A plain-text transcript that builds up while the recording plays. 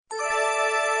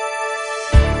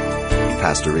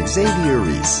Pastor Xavier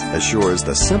Reese assures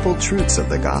the simple truths of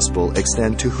the gospel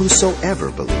extend to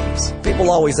whosoever believes. People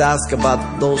always ask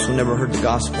about those who never heard the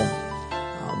gospel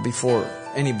before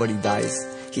anybody dies.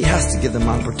 He has to give them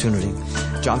opportunity.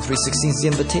 John 3:16 is the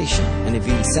invitation. And if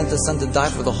He sent the Son to die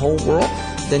for the whole world,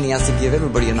 then He has to give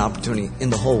everybody an opportunity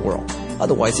in the whole world.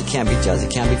 Otherwise, He can't be just, He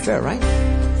can't be fair, right?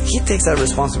 He takes that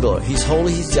responsibility. He's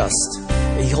holy, He's just.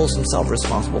 He holds Himself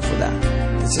responsible for that.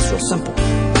 It's just real simple.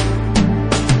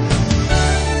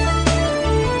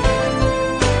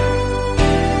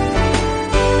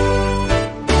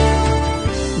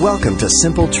 Welcome to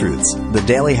Simple Truths, the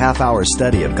daily half-hour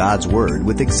study of God's Word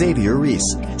with Xavier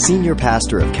Reese, Senior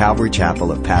Pastor of Calvary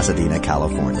Chapel of Pasadena,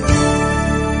 California.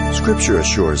 Scripture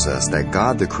assures us that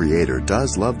God the Creator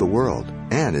does love the world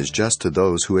and is just to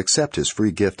those who accept His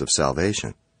free gift of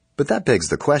salvation. But that begs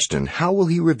the question, how will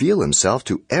He reveal Himself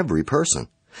to every person?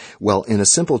 Well, in a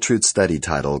Simple Truth study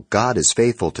titled, God is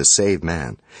Faithful to Save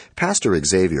Man, Pastor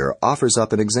Xavier offers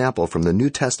up an example from the New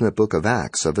Testament book of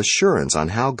Acts of assurance on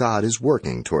how God is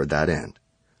working toward that end.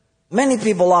 Many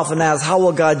people often ask, how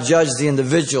will God judge the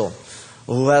individual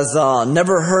who has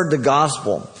never heard the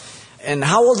gospel? And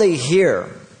how will they hear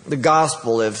the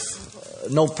gospel if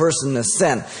no person is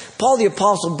sent? Paul the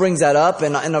Apostle brings that up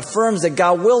and affirms that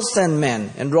God will send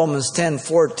men in Romans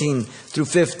 10:14 through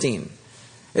 15.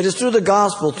 It is through the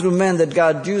gospel, through men, that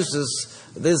God uses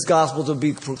this gospel to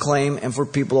be proclaimed and for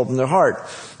people to open their heart.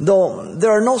 Though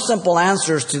there are no simple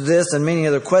answers to this and many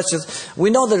other questions, we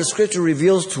know that the Scripture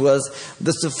reveals to us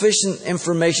the sufficient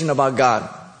information about God.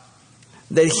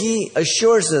 That He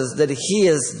assures us that He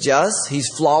is just, He's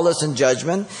flawless in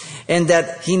judgment, and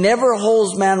that He never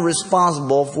holds man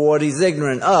responsible for what he's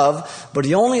ignorant of, but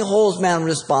He only holds man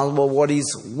responsible for what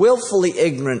he's willfully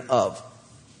ignorant of.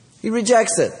 He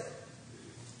rejects it.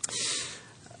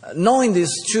 Knowing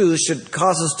these truths should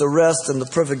cause us to rest in the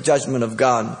perfect judgment of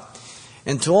God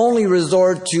and to only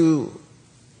resort to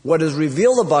what is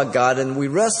revealed about God, and we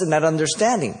rest in that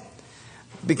understanding.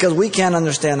 Because we can't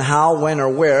understand how, when, or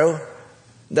where.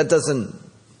 That doesn't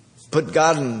put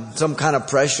God in some kind of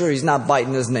pressure. He's not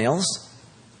biting His nails.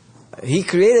 He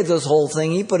created this whole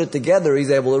thing. He put it together.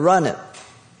 He's able to run it.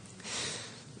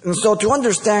 And so to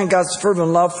understand God's fervent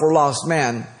love for lost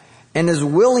man and His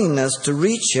willingness to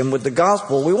reach him with the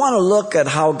gospel, we want to look at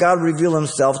how God revealed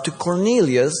Himself to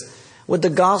Cornelius with the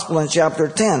gospel in chapter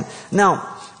 10.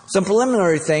 Now, some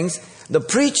preliminary things. The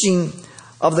preaching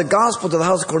of the gospel to the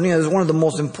house of Cornelius is one of the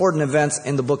most important events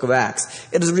in the book of Acts.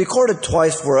 It is recorded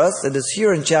twice for us. It is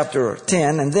here in chapter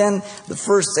 10, and then the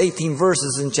first 18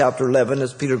 verses in chapter 11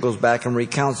 as Peter goes back and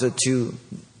recounts it to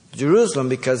Jerusalem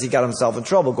because he got himself in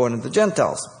trouble going to the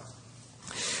Gentiles.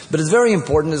 But it's very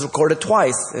important. It's recorded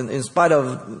twice. In spite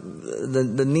of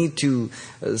the need to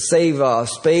save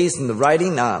space in the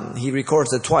writing, he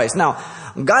records it twice. Now,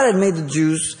 God had made the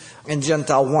Jews and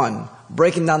Gentile one,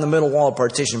 breaking down the middle wall of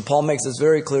partition. Paul makes this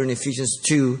very clear in Ephesians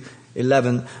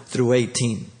 2:11 through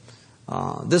 18.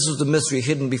 This was the mystery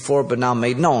hidden before but now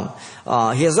made known.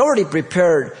 He has already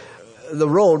prepared the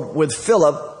road with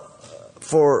Philip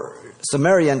for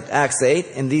Samaria in Acts 8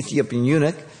 and the Ethiopian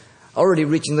eunuch, already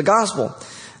reaching the gospel.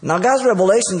 Now God's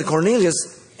revelation to Cornelius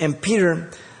and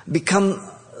Peter become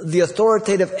the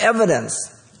authoritative evidence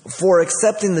for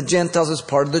accepting the Gentiles as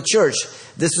part of the church.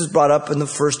 This is brought up in the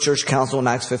first church council in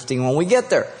Acts 15 when we get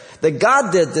there. That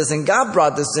God did this and God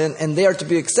brought this in, and they are to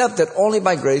be accepted only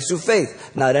by grace through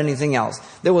faith, not anything else.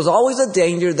 There was always a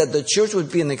danger that the church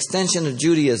would be an extension of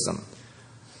Judaism,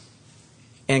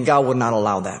 and God would not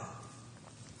allow that.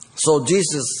 So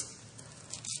Jesus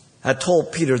had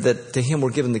told Peter that to him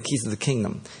were given the keys of the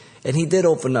kingdom. And he did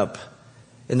open up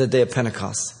in the day of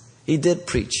Pentecost. He did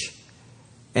preach.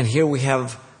 And here we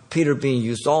have Peter being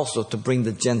used also to bring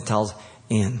the Gentiles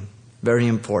in. Very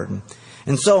important.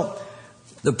 And so,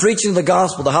 the preaching of the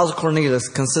gospel, the house of Cornelius,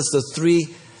 consists of three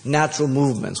natural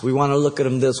movements. We want to look at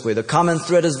them this way. The common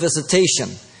thread is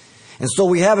visitation. And so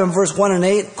we have in verse 1 and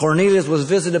 8, Cornelius was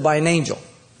visited by an angel.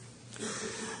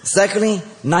 Secondly,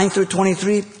 9 through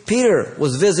 23, Peter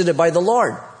was visited by the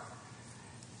Lord.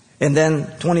 And then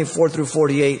 24 through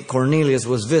 48, Cornelius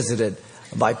was visited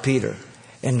by Peter.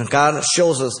 And God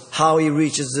shows us how He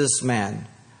reaches this man.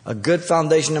 A good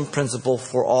foundation and principle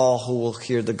for all who will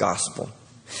hear the gospel.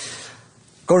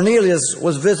 Cornelius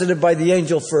was visited by the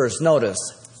angel first. Notice,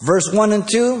 verse 1 and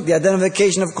 2, the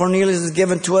identification of Cornelius is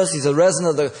given to us. He's a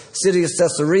resident of the city of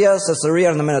Caesarea.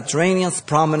 Caesarea in the Mediterranean,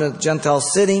 prominent Gentile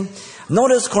city.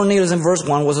 Notice Cornelius in verse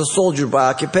 1 was a soldier by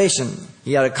occupation.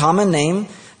 He had a common name.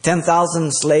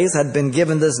 10,000 slaves had been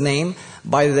given this name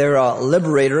by their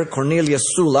liberator, Cornelius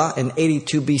Sulla, in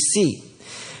 82 BC.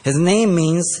 His name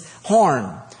means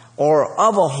horn or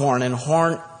of a horn, and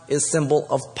horn is symbol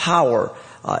of power.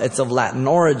 It's of Latin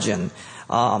origin.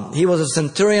 He was a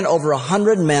centurion over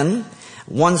 100 men,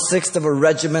 1/6 of a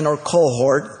regiment or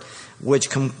cohort,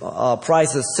 which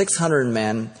comprises 600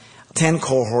 men, 10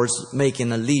 cohorts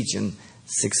making a legion,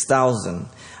 6,000.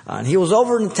 And he was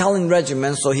over in telling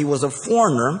regiments, so he was a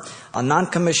foreigner, a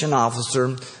non-commissioned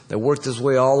officer that worked his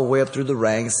way all the way up through the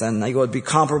ranks, and he would be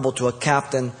comparable to a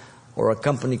captain or a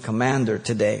company commander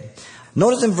today.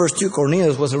 Notice in verse 2,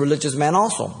 Cornelius was a religious man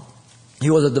also. He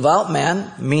was a devout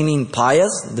man, meaning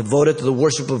pious, devoted to the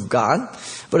worship of God.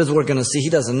 But as we're going to see, he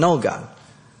doesn't know God.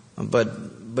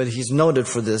 But he's noted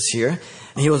for this here.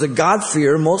 He was a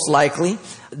God-fearer, most likely,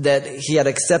 that he had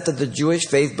accepted the Jewish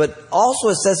faith. But also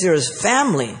it says here his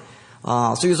family.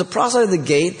 So he was a proselyte of the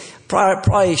gate,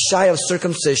 probably shy of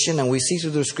circumcision. And we see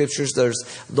through the scriptures there's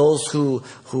those who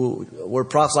were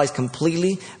proselytes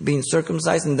completely, being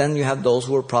circumcised. And then you have those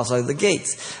who were proselytes of the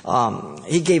gates.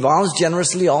 He gave alms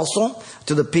generously also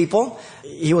to the people.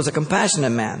 He was a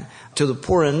compassionate man to the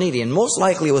poor and needy. And most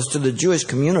likely it was to the Jewish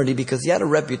community because he had a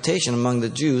reputation among the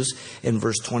Jews in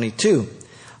verse 22.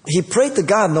 He prayed to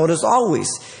God, notice, always.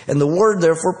 And the word,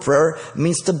 therefore, prayer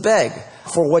means to beg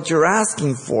for what you're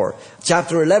asking for.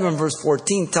 Chapter 11, verse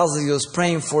 14 tells us he was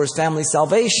praying for his family's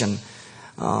salvation.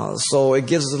 So it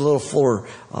gives us a little fuller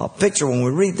picture when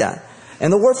we read that.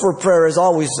 And the word for prayer is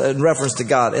always in reference to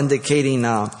God, indicating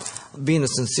being a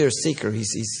sincere seeker.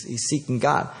 He's seeking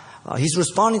God. He's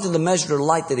responding to the measure of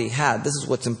light that he had. This is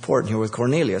what's important here with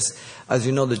Cornelius. As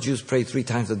you know, the Jews prayed 3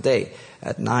 times a day,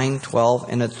 at 9, 12,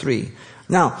 and at 3.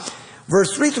 Now,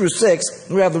 verse 3 through 6,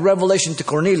 we have the revelation to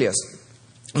Cornelius.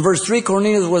 In verse 3,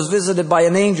 Cornelius was visited by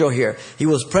an angel here. He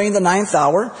was praying the 9th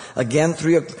hour, again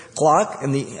 3 o'clock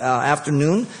in the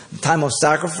afternoon, the time of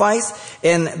sacrifice.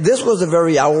 And this was the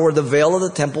very hour where the veil of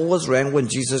the temple was rent when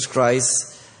Jesus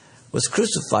Christ was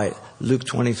crucified. Luke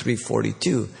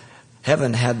 23:42.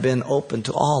 Heaven had been open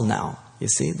to all now. You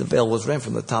see, the veil was rent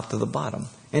from the top to the bottom.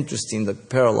 Interesting, the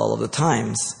parallel of the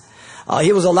times.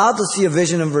 He was allowed to see a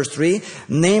vision in verse 3,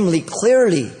 namely,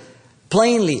 clearly,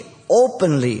 plainly,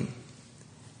 openly.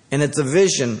 And it's a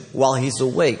vision while he's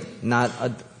awake, not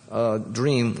a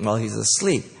dream while he's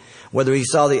asleep. Whether he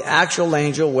saw the actual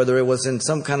angel, whether it was in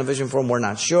some kind of vision form, we're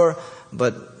not sure,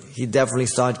 but he definitely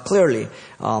saw it clearly.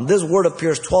 This word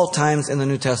appears 12 times in the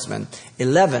New Testament.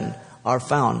 11 are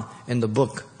found in the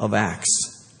book of Acts.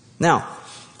 Now,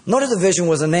 notice the vision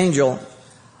was an angel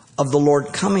of the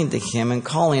Lord coming to him and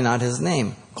calling out his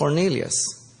name, Cornelius.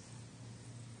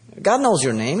 God knows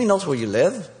your name. He knows where you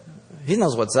live. He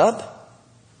knows what's up.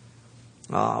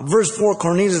 Verse 4,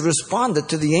 Cornelius responded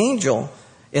to the angel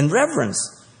in reverence.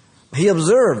 He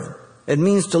observed. It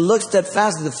means to look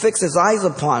steadfastly, to fix his eyes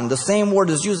upon. The same word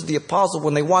is used of the apostles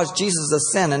when they watched Jesus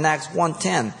ascend in Acts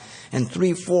 1:10 and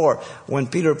 3:4 when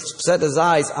Peter set his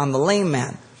eyes on the lame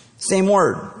man. Same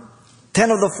word.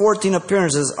 10 of the 14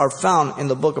 appearances are found in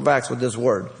the book of Acts with this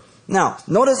word. Now,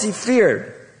 notice he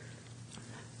feared.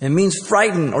 It means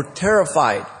frightened or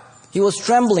terrified. He was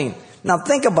trembling. Now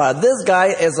think about it. This guy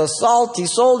is a salty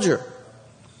soldier.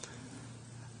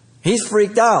 He's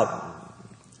freaked out.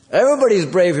 Everybody's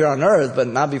brave here on earth, but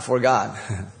not before God.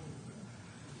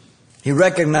 He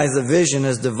recognized the vision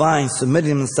as divine,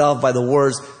 submitting himself by the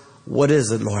words, "What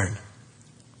is it, Lord?"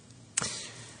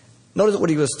 Notice what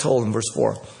he was told in verse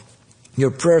 4.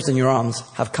 Your prayers and your alms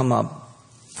have come up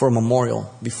for a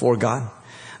memorial before God.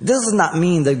 This does not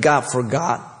mean that God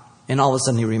forgot and all of a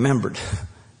sudden he remembered.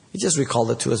 He just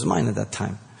recalled it to his mind at that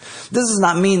time. This does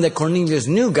not mean that Cornelius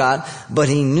knew God, but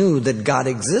he knew that God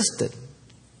existed.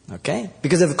 Okay?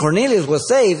 Because if Cornelius was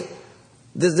saved,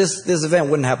 this event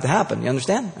wouldn't have to happen. You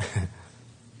understand?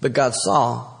 But God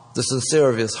saw the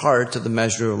sincerity of his heart to the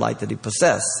measure of light that he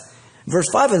possessed. Verse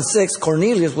 5 and 6,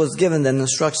 Cornelius was given the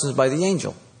instructions by the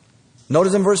angel.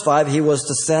 Notice in verse 5, he was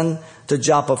to send to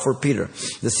Joppa for Peter.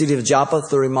 The city of Joppa,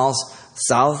 30 miles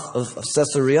south of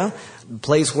Caesarea, the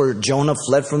place where Jonah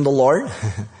fled from the Lord.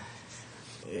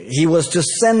 He was to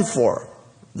send for.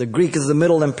 The Greek is the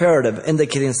middle imperative,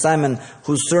 indicating Simon,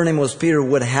 whose surname was Peter,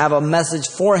 would have a message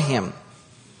for him.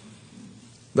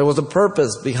 There was a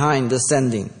purpose behind the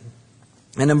sending.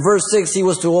 And in verse 6, he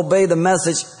was to obey the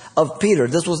message of Peter.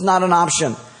 This was not an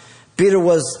option. Peter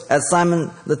was at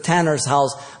Simon the tanner's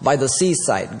house by the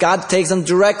seaside. God takes him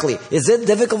directly. Is it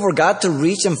difficult for God to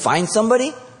reach and find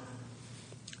somebody?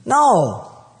 No.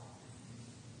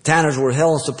 Tanners were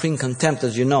held in supreme contempt,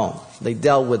 as you know. They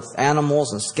dealt with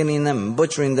animals and skinning them and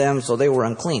butchering them, so they were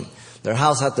unclean. Their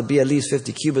house had to be at least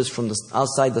 50 cubits from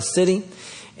outside the city.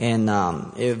 And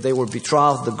if they were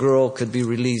betrothed, the girl could be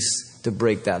released to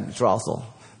break that betrothal.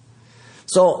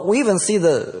 So we even see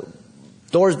the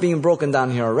Doors being broken down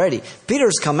here already.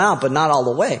 Peter's come out, but not all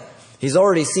the way. He's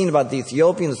already seen about the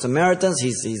Ethiopians, the Samaritans.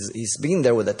 He's been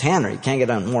there with a tanner. He can't get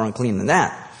more unclean than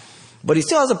that. But he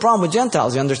still has a problem with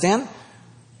Gentiles, you understand?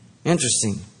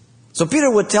 Interesting. So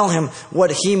Peter would tell him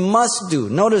what he must do.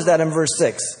 Notice that in verse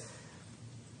 6.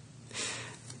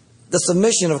 The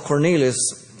submission of Cornelius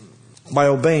by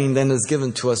obeying then is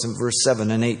given to us in verse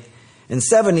 7 and 8. In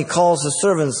 7, he calls his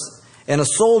servants and a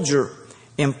soldier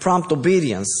in prompt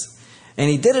obedience. And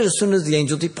he did it as soon as the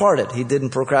angel departed. He didn't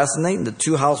procrastinate. The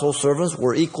 2 household servants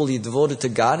were equally devoted to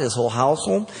God, his whole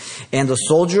household. And the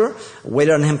soldier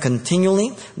waited on him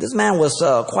continually. This man was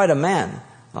quite a man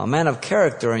of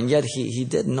character, and yet he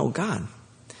didn't know God.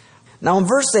 Now in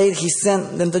verse 8, he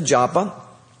sent them to Joppa.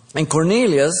 And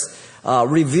Cornelius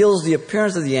reveals the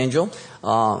appearance of the angel,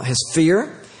 his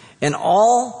fear, and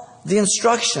all the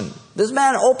instruction. This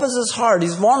man opens his heart.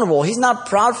 He's vulnerable. He's not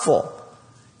proudful.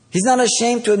 He's not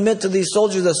ashamed to admit to these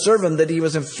soldiers that serve him that he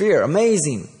was in fear.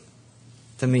 Amazing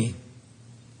to me.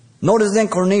 Notice then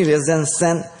Cornelius then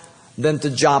sent them to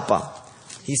Joppa.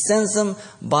 He sends them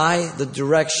by the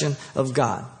direction of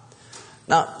God.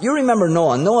 Now, you remember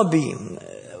Noah. Noah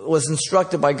was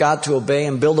instructed by God to obey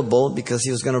and build a boat because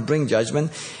he was going to bring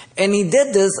judgment. And he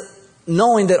did this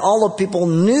knowing that all the people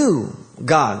knew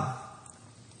God.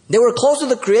 They were close to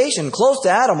the creation, close to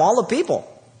Adam, all the people.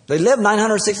 They lived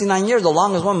 969 years, the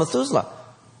longest one, Methuselah.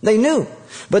 They knew.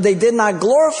 But they did not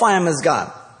glorify him as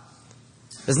God.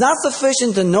 It's not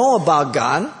sufficient to know about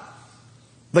God,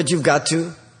 but you've got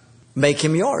to make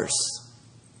him yours.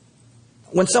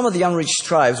 When some of the unreached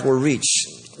tribes were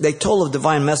reached, they told of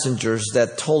divine messengers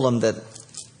that told them that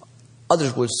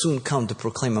others would soon come to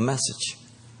proclaim a message.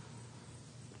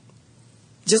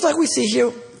 Just like we see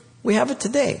here, we have it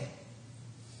today.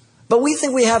 But we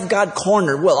think we have God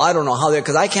cornered. Well, I don't know how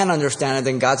because I can't understand it,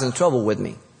 then God's in trouble with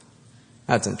me.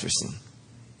 That's interesting.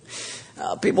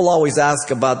 People always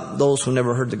ask about those who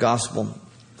never heard the gospel.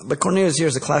 But Cornelius here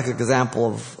is a classic example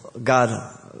of God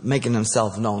making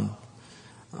himself known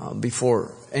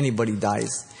before anybody dies.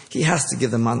 He has to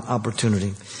give them an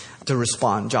opportunity to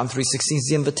respond. John 3:16 is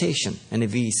the invitation. And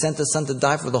if he sent the Son to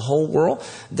die for the whole world,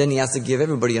 then he has to give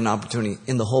everybody an opportunity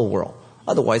in the whole world.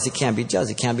 Otherwise, he can't be just.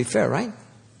 He can't be fair, right?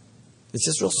 It's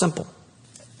just real simple.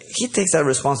 He takes that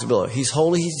responsibility. He's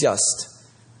holy, he's just.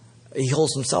 He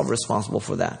holds himself responsible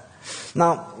for that.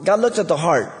 Now, God looks at the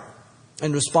heart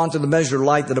and responds to the measure of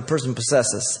light that a person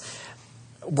possesses.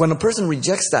 When a person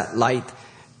rejects that light,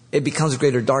 it becomes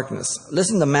greater darkness.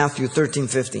 Listen to Matthew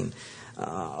 13:15.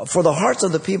 For the hearts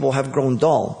of the people have grown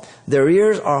dull. Their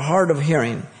ears are hard of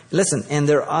hearing. Listen, and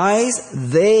their eyes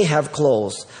they have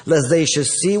closed, lest they should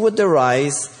see with their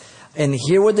eyes and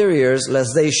hear with their ears,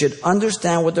 lest they should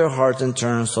understand with their hearts and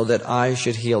turn, so that I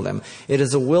should heal them. It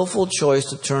is a willful choice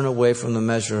to turn away from the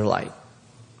measure of light.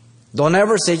 Don't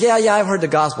ever say, yeah, I've heard the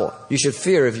gospel. You should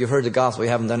fear if you've heard the gospel, you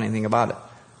haven't done anything about it.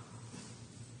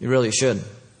 You really should.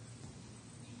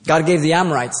 God gave the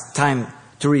Amorites time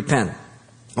to repent.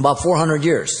 About 400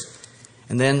 years.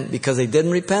 And then, because they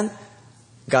didn't repent,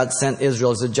 God sent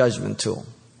Israel as a judgment tool.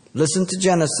 Listen to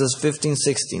Genesis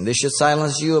 15:16. They should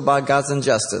silence you about God's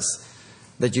injustice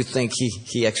that you think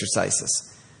He exercises.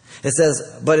 It says,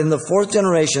 but in the 4th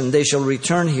generation they shall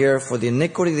return here, for the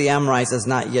iniquity of the Amorites is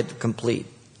not yet complete.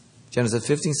 Genesis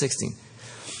 15:16.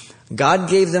 God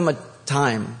gave them a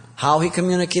time. How He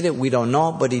communicated, we don't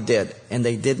know, but He did. And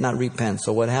they did not repent.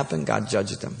 So what happened? God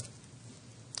judged them.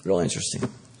 Real interesting.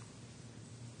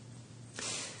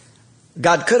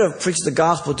 God could have preached the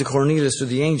gospel to Cornelius through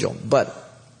the angel, but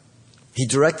He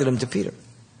directed him to Peter.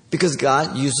 Because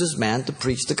God uses man to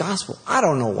preach the gospel. I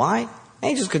don't know why.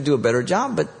 Angels could do a better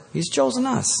job, but He's chosen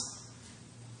us.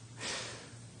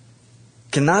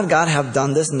 Cannot God have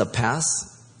done this in the past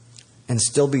and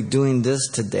still be doing this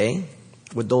today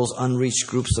with those unreached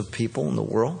groups of people in the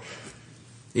world?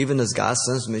 Even as God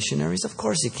sends missionaries? Of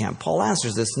course He can. Paul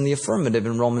answers this in the affirmative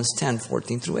in Romans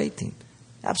 10:14-18.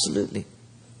 Absolutely.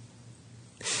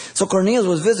 So Cornelius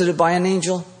was visited by an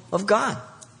angel of God.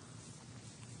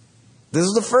 This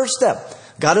is the first step.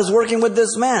 God is working with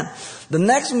this man. The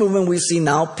next movement we see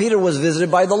now, Peter was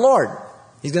visited by the Lord.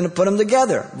 He's going to put them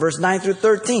together. Verse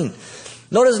 9-13.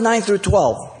 Notice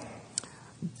 9-12.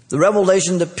 The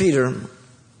revelation to Peter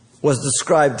was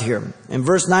described here. In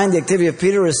verse 9, the activity of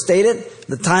Peter is stated.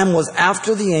 The time was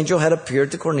after the angel had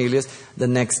appeared to Cornelius the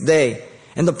next day.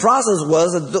 And the process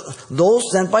was that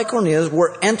those sent by Cornelius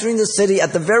were entering the city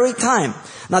at the very time.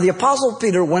 Now the Apostle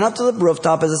Peter went up to the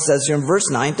rooftop, as it says here in verse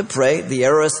 9, to pray. The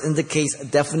aorist indicates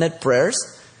definite prayers.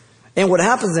 And what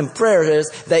happens in prayer is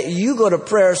that you go to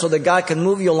prayer so that God can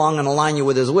move you along and align you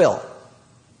with His will.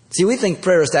 See, we think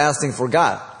prayer is to ask things for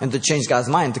God and to change God's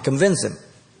mind, to convince Him,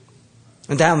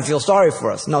 and to have Him feel sorry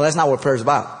for us. No, that's not what prayer is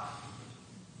about.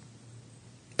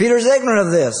 Peter's ignorant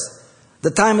of this.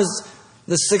 The time is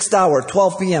the 6th hour,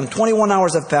 12 p.m., 21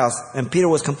 hours have passed, and Peter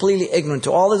was completely ignorant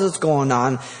to all this that's going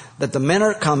on, that the men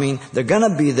are coming, they're going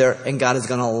to be there, and God is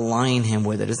going to align him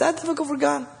with it. Is that difficult for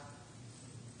God?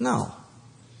 No.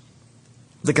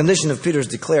 The condition of Peter is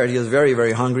declared. He was very,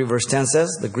 very hungry. Verse 10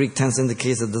 says, the Greek tense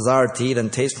indicates a desire to eat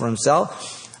and taste for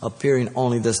himself, appearing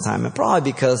only this time. And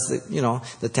probably because,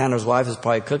 the tanner's wife is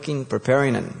probably cooking,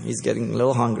 preparing, and he's getting a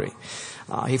little hungry.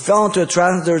 He fell into a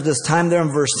trance. There's this time there in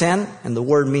verse 10, and the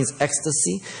word means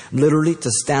ecstasy, literally to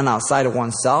stand outside of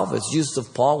oneself. It's used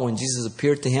of Paul when Jesus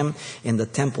appeared to him in the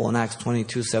temple in Acts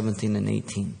 22, 17, and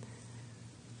 18.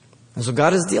 And so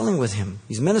God is dealing with him.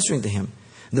 He's ministering to him.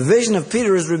 The vision of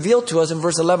Peter is revealed to us in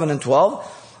verse 11 and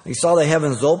 12. He saw the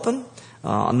heavens open,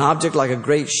 an object like a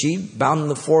great sheet bound in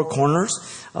the four corners.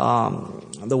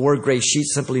 The word great sheet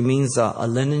simply means a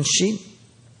linen sheet.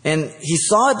 And he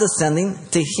saw it descending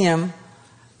to him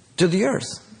to the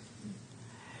earth.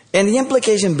 And the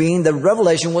implication being that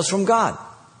revelation was from God.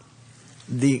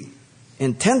 The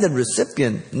intended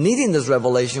recipient needing this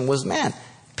revelation was man,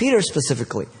 Peter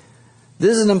specifically.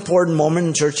 This is an important moment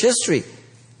in church history.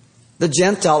 The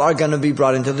Gentiles are going to be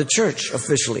brought into the church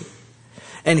officially.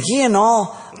 And he and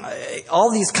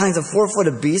all these kinds of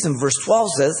four-footed beasts, in verse 12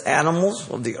 says, animals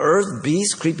of the earth,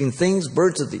 beasts, creeping things,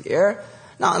 birds of the air.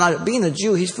 Now, being a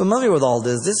Jew, he's familiar with all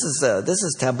this. This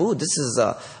is taboo. This is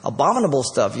abominable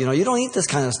stuff. You don't eat this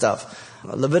kind of stuff.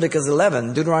 Leviticus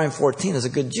 11, Deuteronomy 14 is a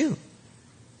good Jew.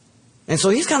 And so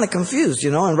he's kind of confused,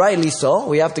 and rightly so.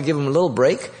 We have to give him a little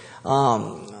break.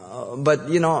 But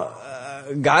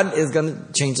God is going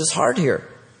to change his heart here.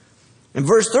 In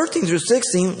verse 13 through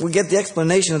 16, we get the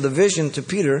explanation of the vision to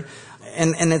Peter,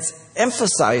 and it's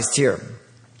emphasized here.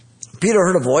 Peter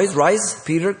heard a voice, rise,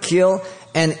 Peter, kill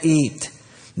and eat.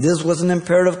 This was an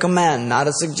imperative command, not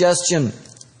a suggestion.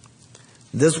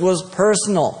 This was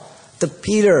personal to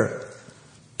Peter.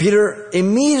 Peter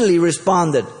immediately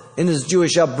responded in his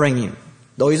Jewish upbringing.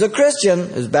 Though he's a Christian,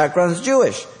 his background is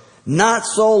Jewish. Not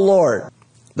so, Lord.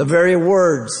 The very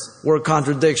words were a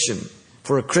contradiction.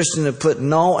 For a Christian to put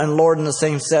no and Lord in the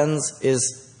same sentence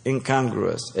is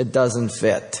incongruous. It doesn't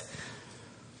fit.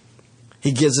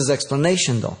 He gives his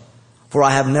explanation though. For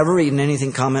I have never eaten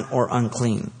anything common or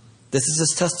unclean. This is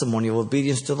his testimony of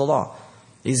obedience to the law.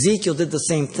 Ezekiel did the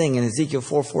same thing in Ezekiel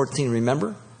 4:14,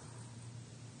 remember?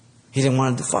 He didn't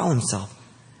want to defile himself.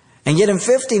 And yet in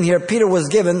 15 here, Peter was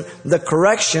given the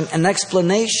correction and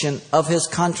explanation of his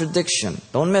contradiction.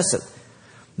 Don't miss it.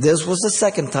 This was the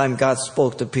second time God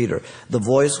spoke to Peter. The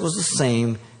voice was the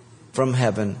same from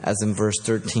heaven as in verse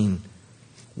 13.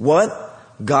 What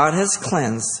God has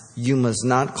cleansed, you must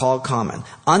not call common.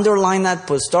 Underline that,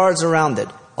 put stars around it.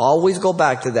 Always go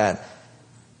back to that.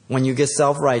 When you get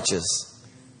self-righteous,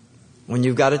 when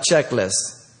you've got a checklist,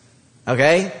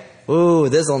 okay? Ooh,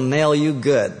 this will nail you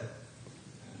good.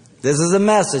 This is a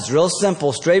message, real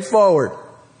simple, straightforward.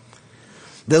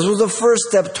 This was the first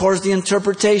step towards the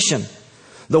interpretation.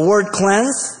 The word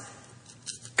cleanse,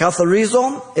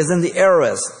 katharizo, is in the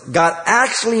aorist. God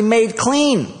actually made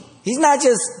clean. He's not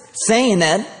just saying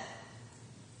it.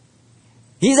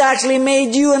 He's actually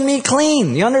made you and me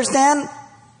clean. You understand?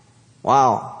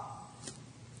 Wow.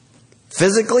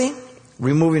 Physically,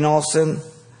 removing all sin,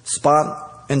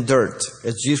 spot, and dirt.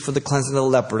 It's used for the cleansing of the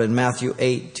leper in Matthew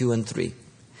 8, 2 and 3.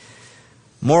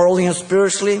 Morally and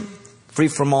spiritually, free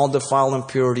from all defile and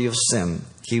purity of sin.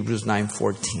 Hebrews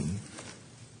 9:14.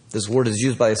 This word is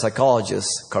used by the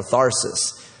psychologists,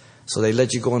 catharsis. So they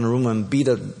let you go in a room and beat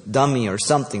a dummy or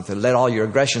something to let all your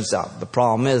aggressions out. The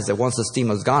problem is that once the steam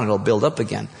is gone, it'll build up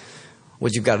again.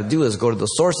 What you've got to do is go to the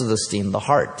source of the steam, the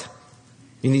heart.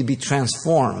 You need to be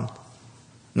transformed,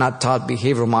 not taught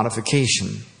behavioral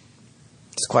modification.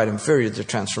 It's quite inferior to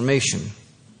transformation.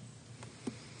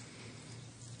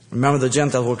 Remember, the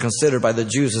Gentiles were considered by the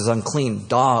Jews as unclean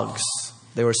dogs.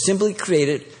 They were simply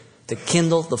created to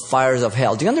kindle the fires of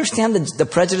hell. Do you understand the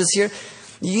prejudice here?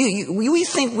 We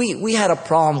think we had a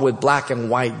problem with black and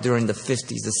white during the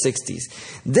 50s, the 60s.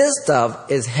 This stuff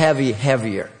is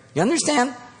heavier. You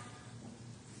understand?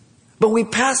 But we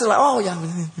pass it like, oh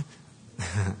yeah.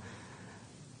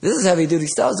 This is heavy duty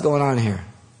stuff that's going on here.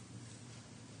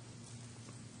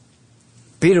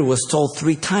 Peter was told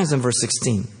 3 times in verse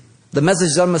 16. The message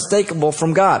is unmistakable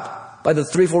from God by the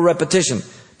threefold repetition.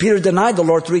 Peter denied the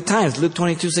Lord 3 times, Luke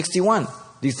 22:61.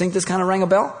 Do you think this kind of rang a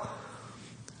bell?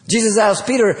 Jesus asked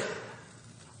Peter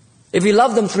if he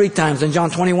loved them 3 times in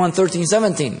John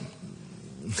 21:13-17.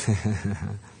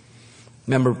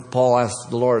 Remember, Paul asked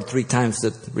the Lord 3 times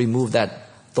to remove that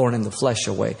thorn in the flesh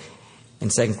away in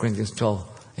 2 Corinthians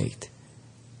 12:8.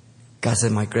 God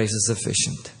said, my grace is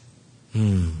sufficient.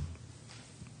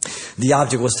 The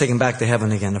object was taken back to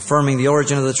heaven again, affirming the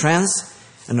origin of the trance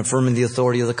and affirming the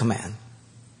authority of the command.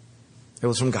 It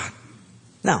was from God.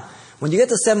 Now, when you get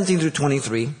to 17 through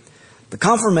 23, the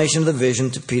confirmation of the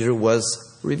vision to Peter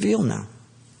was revealed now.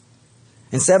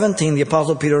 In 17, the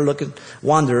Apostle Peter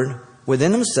wondered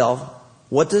within himself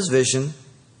what this vision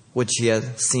which he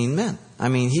had seen meant. I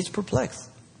mean, he's perplexed.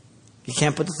 He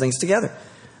can't put the things together.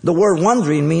 The word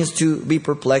wondering means to be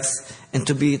perplexed and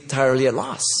to be entirely at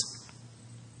loss.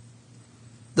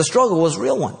 The struggle was a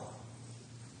real one.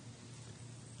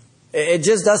 It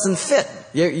just doesn't fit.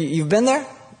 You've been there?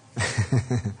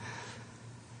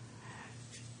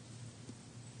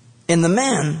 And the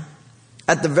man,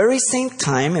 at the very same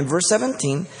time, in verse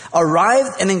 17,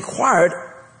 arrived and inquired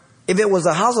if it was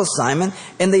the house of Simon,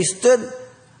 and they stood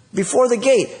before the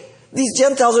gate. These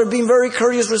Gentiles are being very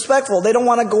courteous, respectful. They don't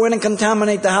want to go in and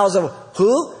contaminate the house of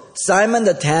who? Simon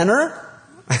the tanner?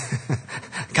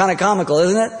 Kind of comical,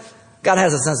 isn't it? God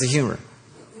has a sense of humor.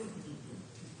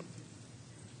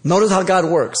 Notice how God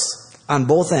works on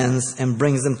both ends and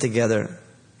brings them together.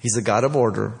 He's a God of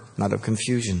order, not of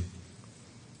confusion.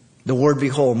 The word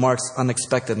behold marks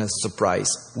unexpectedness, surprise.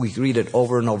 We read it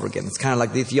over and over again. It's kind of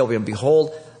like the Ethiopian.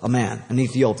 Behold, a man, an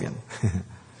Ethiopian.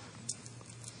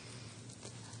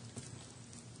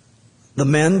 The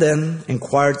men then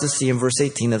inquired to see in verse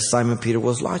 18 if Simon Peter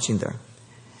was lodging there.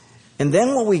 And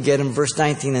then what we get in verse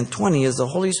 19 and 20 is the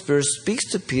Holy Spirit speaks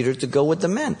to Peter to go with the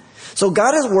men. So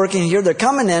God is working here. They're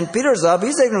coming in. Peter's up.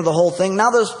 He's ignorant of the whole thing.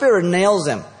 Now the Spirit nails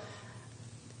him.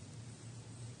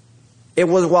 It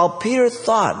was while Peter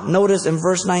thought, notice in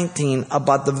verse 19,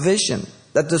 about the vision,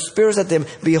 that the Spirit said to him,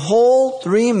 behold,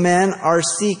 3 men are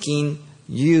seeking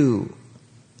you.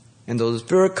 And the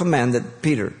Spirit commanded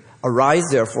Peter, arise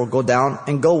therefore, go down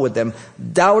and go with them,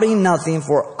 doubting nothing,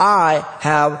 for I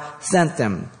have sent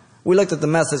them. We looked at the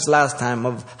message last time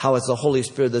of how it's the Holy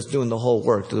Spirit that's doing the whole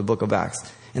work to the book of Acts.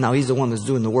 And now He's the one that's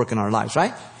doing the work in our lives,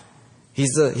 right?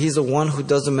 He's the one who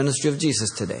does the ministry of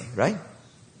Jesus today, right?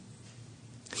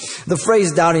 The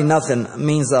phrase doubting nothing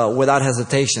means without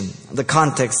hesitation. The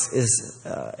context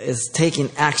is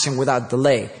taking action without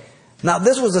delay. Now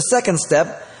this was the second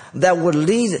step that would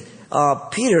lead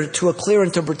Peter to a clear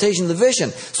interpretation of the vision.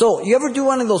 So you ever do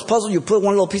one of those puzzles, you put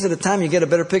one little piece at a time, you get a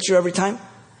better picture every time?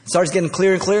 It starts getting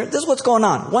clearer and clearer. This is what's going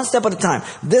on. One step at a time.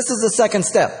 This is the second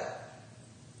step.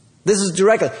 This is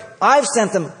directly. I've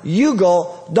sent them. You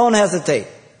go. Don't hesitate.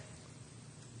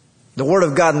 The Word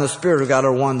of God and the Spirit of God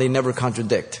are one. They never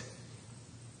contradict.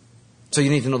 So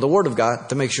you need to know the Word of God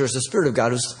to make sure it's the Spirit of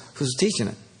God who's teaching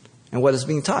it and what is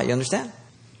being taught. You understand?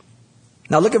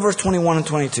 Now look at verse 21 and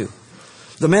 22.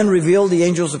 The men revealed the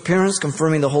angel's appearance,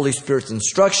 confirming the Holy Spirit's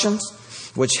instructions,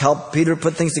 which helped Peter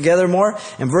put things together more.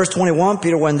 In verse 21,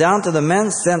 Peter went down to the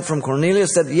men sent from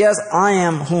Cornelius, said, yes, I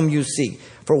am whom you seek.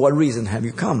 For what reason have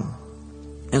you come?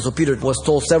 And so Peter was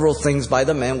told several things by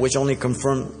the men, which only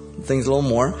confirmed things a little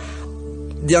more.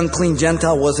 The unclean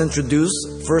Gentile was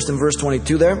introduced first in verse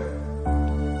 22 there.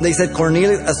 They said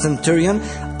Cornelius, a centurion,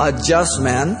 a just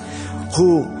man,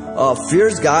 who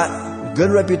fears God,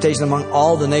 good reputation among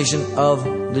all the nation of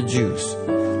the Jews.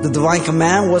 The divine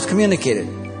command was communicated,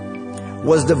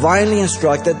 was divinely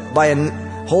instructed by a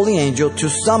holy angel to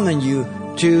summon you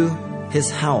to his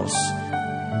house.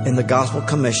 And the gospel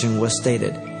commission was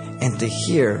stated, and to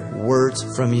hear words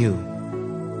from you.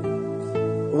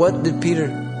 What did Peter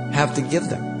have to give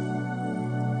them?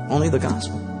 Only the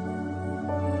gospel.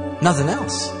 Nothing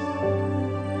else.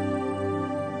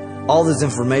 All this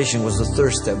information was the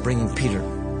third step, bringing Peter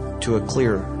to a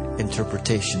clear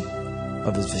interpretation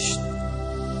of his vision.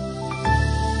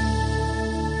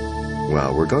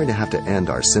 Well, we're going to have to end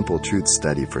our Simple Truth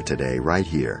study for today right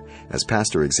here, as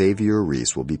Pastor Xavier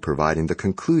Reese will be providing the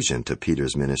conclusion to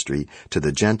Peter's ministry to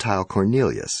the Gentile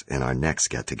Cornelius in our next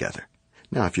get-together.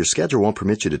 Now, if your schedule won't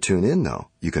permit you to tune in, though,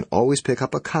 you can always pick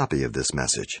up a copy of this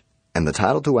message. And the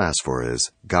title to ask for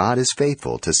is, God is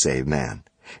Faithful to Save Man.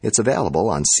 It's available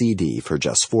on CD for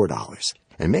just $4.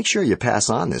 And make sure you pass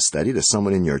on this study to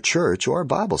someone in your church or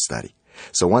Bible study.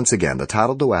 So once again, the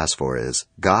title to ask for is,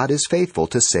 God is Faithful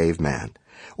to Save Man.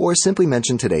 Or simply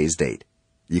mention today's date.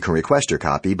 You can request your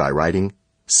copy by writing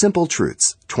Simple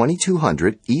Truths,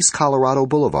 2200 East Colorado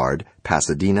Boulevard,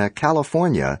 Pasadena,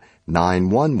 California,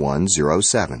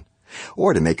 91107.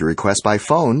 Or to make your request by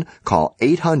phone, call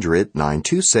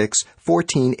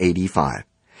 800-926-1485.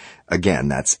 Again,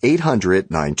 that's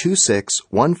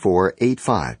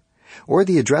 800-926-1485. Or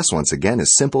the address once again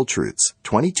is Simple Truths,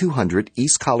 2200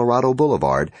 East Colorado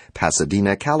Boulevard,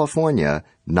 Pasadena, California,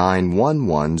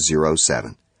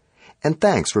 91107. And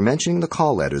thanks for mentioning the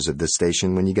call letters of this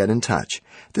station when you get in touch.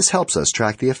 This helps us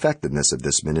track the effectiveness of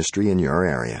this ministry in your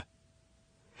area.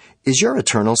 Is your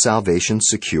eternal salvation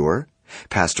secure?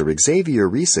 Pastor Xavier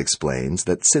Reese explains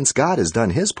that since God has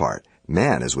done his part,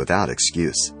 man is without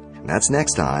excuse. And that's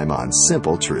next time on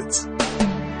Simple Truths.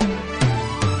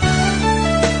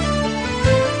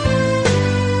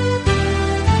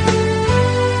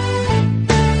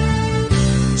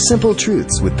 Simple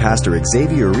Truths with Pastor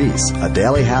Xavier Reese, a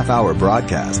daily half-hour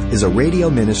broadcast, is a radio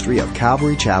ministry of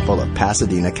Calvary Chapel of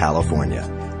Pasadena, California.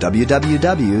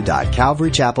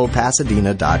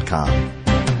 www.calvarychapelpasadena.com.